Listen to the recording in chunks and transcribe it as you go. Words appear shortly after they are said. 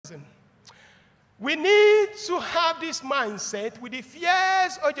citizen. We need to have this mindset with the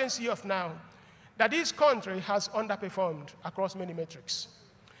fierce urgency of now that this country has underperformed across many metrics.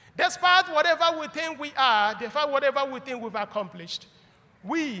 Despite whatever we think we are, despite whatever we think we've accomplished,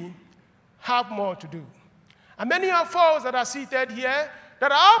 we have more to do. And many of us that are seated here,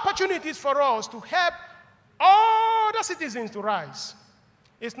 there are opportunities for us to help all the citizens to rise.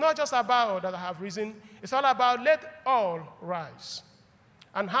 It's not just about that I have risen, it's all about let all rise.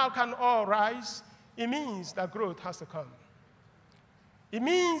 And how can all rise? It means that growth has to come. It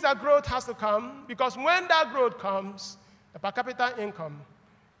means that growth has to come because when that growth comes, the per capita income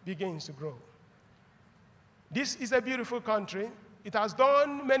begins to grow. This is a beautiful country. It has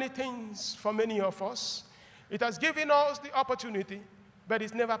done many things for many of us. It has given us the opportunity, but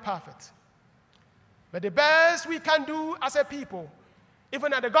it's never perfect. But the best we can do as a people,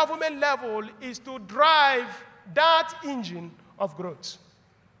 even at the government level, is to drive that engine of growth.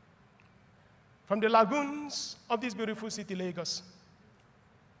 From the lagoons of this beautiful city, Lagos,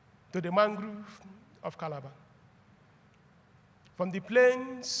 to the mangrove of Calabar, from the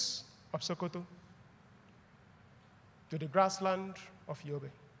plains of Sokoto to the grassland of Yobe,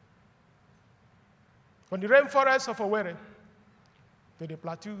 from the rainforests of Owerri to the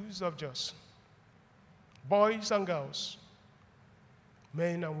plateaus of Jos, boys and girls,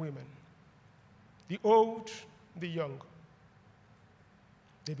 men and women, the old, the young,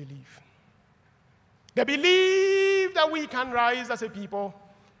 they believe. They believe that we can rise as a people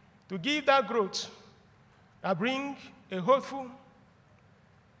to give that growth, that bring a hopeful,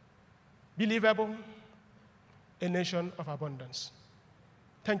 believable, a nation of abundance.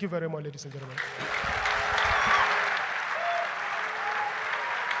 Thank you very much, ladies and gentlemen.